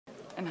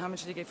And how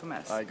much did you get for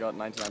maths? I got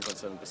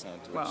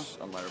 99.7%, which Wow.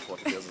 on my report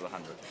appears as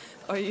 100.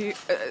 Are you?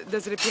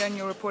 Does it appear in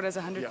your report as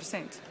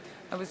 100%?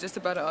 I was just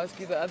about to ask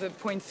you the other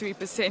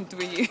 0.3%.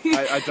 Were you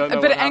I don't know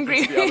a bit what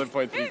angry? happened to the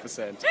other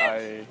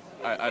 0.3%.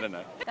 I don't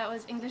know. That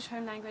was English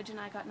home language and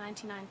I got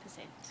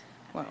 99%.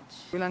 Wow.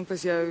 Hoe lank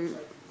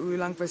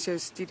was jou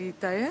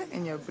studietye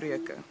en jou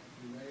breuke?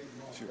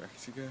 So ek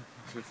seker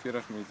so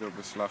 40 minute op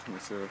beslag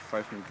met so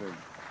 5 minute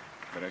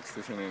breaks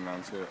tussen en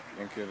dan so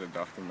een keer 'n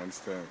dag ten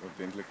minste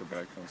ordentlike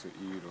break van so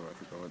 'n uur of wat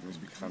ek al wat mens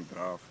bietjie gaan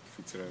dra of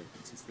fietsry of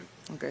iets soos dit.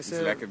 Okay,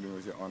 so lekker doen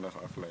as jy aandag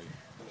aflei.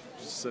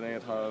 Just sitting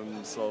at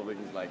home solving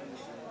like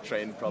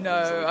train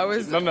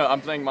problems. No, No,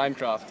 I'm playing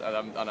Minecraft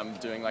and I'm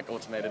doing like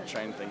automated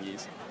train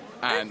thingies.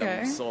 And Okay.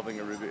 I'm solving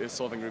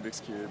Rubik's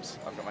cubes.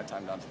 I've got my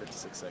time down to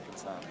 56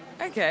 seconds now.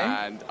 Okay.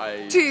 And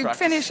I To practice-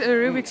 finish a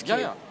Rubik's Cube?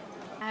 Yeah.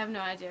 I have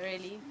no idea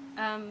really.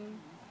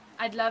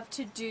 I'd love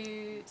to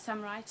do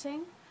some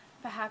writing,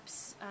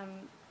 perhaps,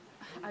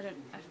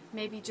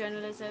 maybe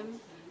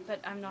journalism, but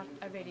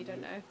I really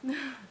don't know.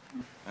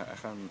 Ek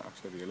gaan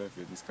aktuele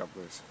wetenskap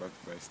wat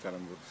by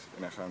Stellenbosch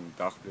en ek gaan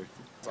dagbreek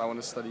doen. I want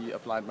to study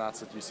applied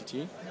maths at UCT.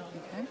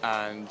 Okay.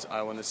 And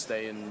I want to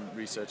stay in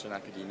research and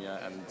academia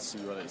and see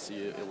what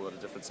a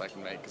difference I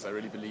can make, because I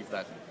really believe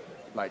that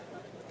like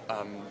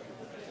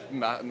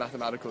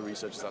mathematical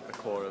research is at the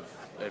core of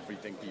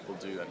everything people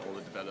do and all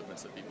the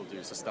developments that people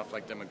do. So stuff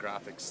like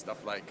demographics,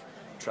 stuff like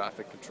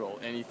traffic control,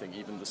 anything,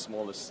 even the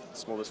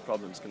smallest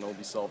problems can all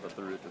be solved at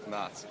the root with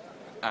maths.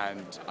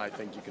 And I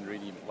think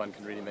one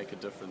can really make a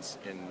difference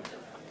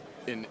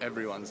in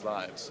everyone's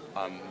lives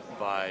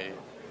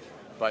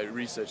by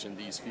researching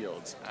these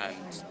fields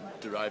and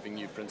deriving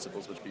new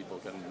principles which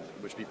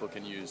people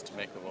can use to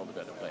make the world a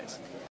better place.